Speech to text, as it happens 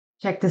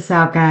Check this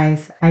out,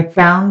 guys. I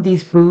found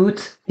these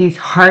boots, these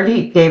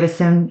Harley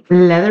Davidson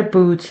leather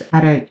boots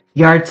at a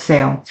yard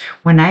sale.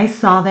 When I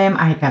saw them,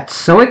 I got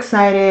so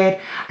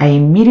excited. I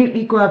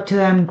immediately go up to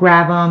them,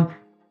 grab them,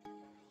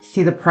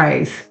 see the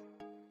price,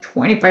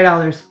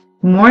 $25,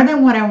 more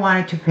than what I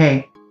wanted to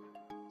pay.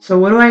 So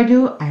what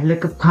do? I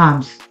look up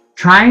comps,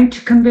 trying to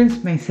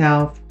convince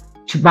myself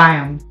to buy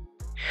them.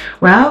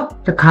 Well,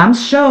 the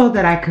comps show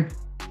that I could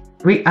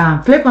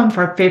flip them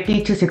for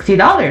 $50 to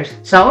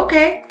 $60. So,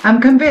 okay,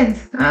 I'm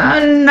convinced.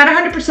 Not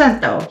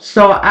 100% though.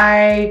 So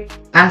I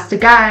asked the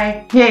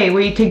guy, hey, will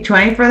you take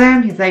 20 for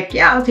them? He's like,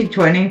 yeah, I'll take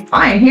 20.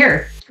 Fine,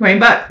 here, 20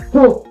 bucks.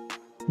 Cool.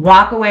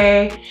 Walk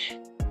away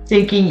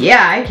thinking,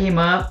 yeah, I came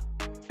up.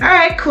 All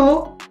right,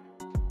 cool.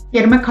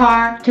 Get in my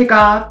car, take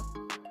off,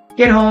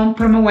 get home,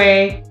 put them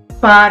away.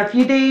 But a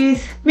few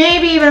days,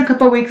 maybe even a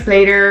couple of weeks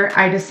later,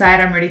 I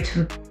decide I'm ready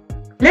to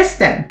list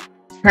them.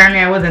 Apparently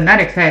I wasn't that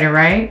excited,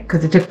 right?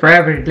 Because it took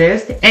forever to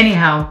list.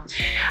 Anyhow,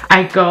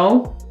 I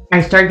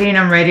start getting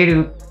them ready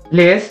to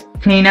list,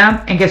 clean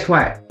up, and guess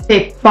what?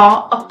 They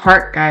fall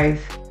apart,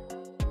 guys.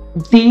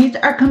 These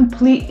are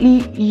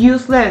completely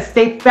useless.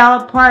 They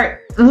fell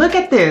apart. Look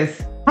at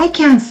this. I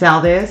can't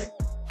sell this.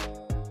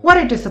 What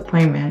a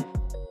disappointment.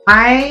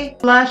 I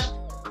flushed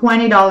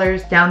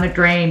 $20 down the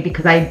drain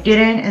because I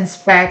didn't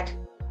inspect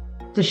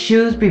the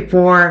shoes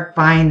before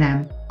buying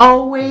them.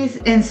 Always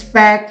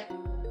inspect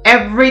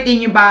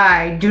everything you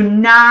buy. Do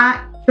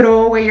not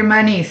throw away your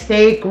money.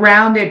 Stay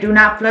grounded. Do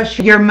not flush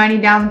your money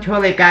down the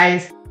toilet,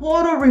 guys.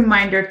 Total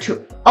reminder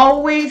to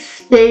always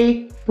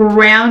stay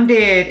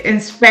grounded.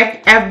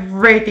 Inspect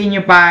everything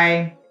you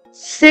buy.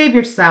 Save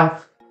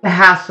yourself the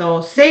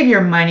hassle. Save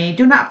your money.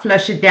 Do not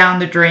flush it down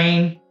the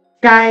drain.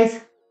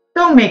 Guys,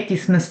 don't make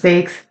these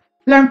mistakes.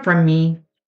 Learn from me.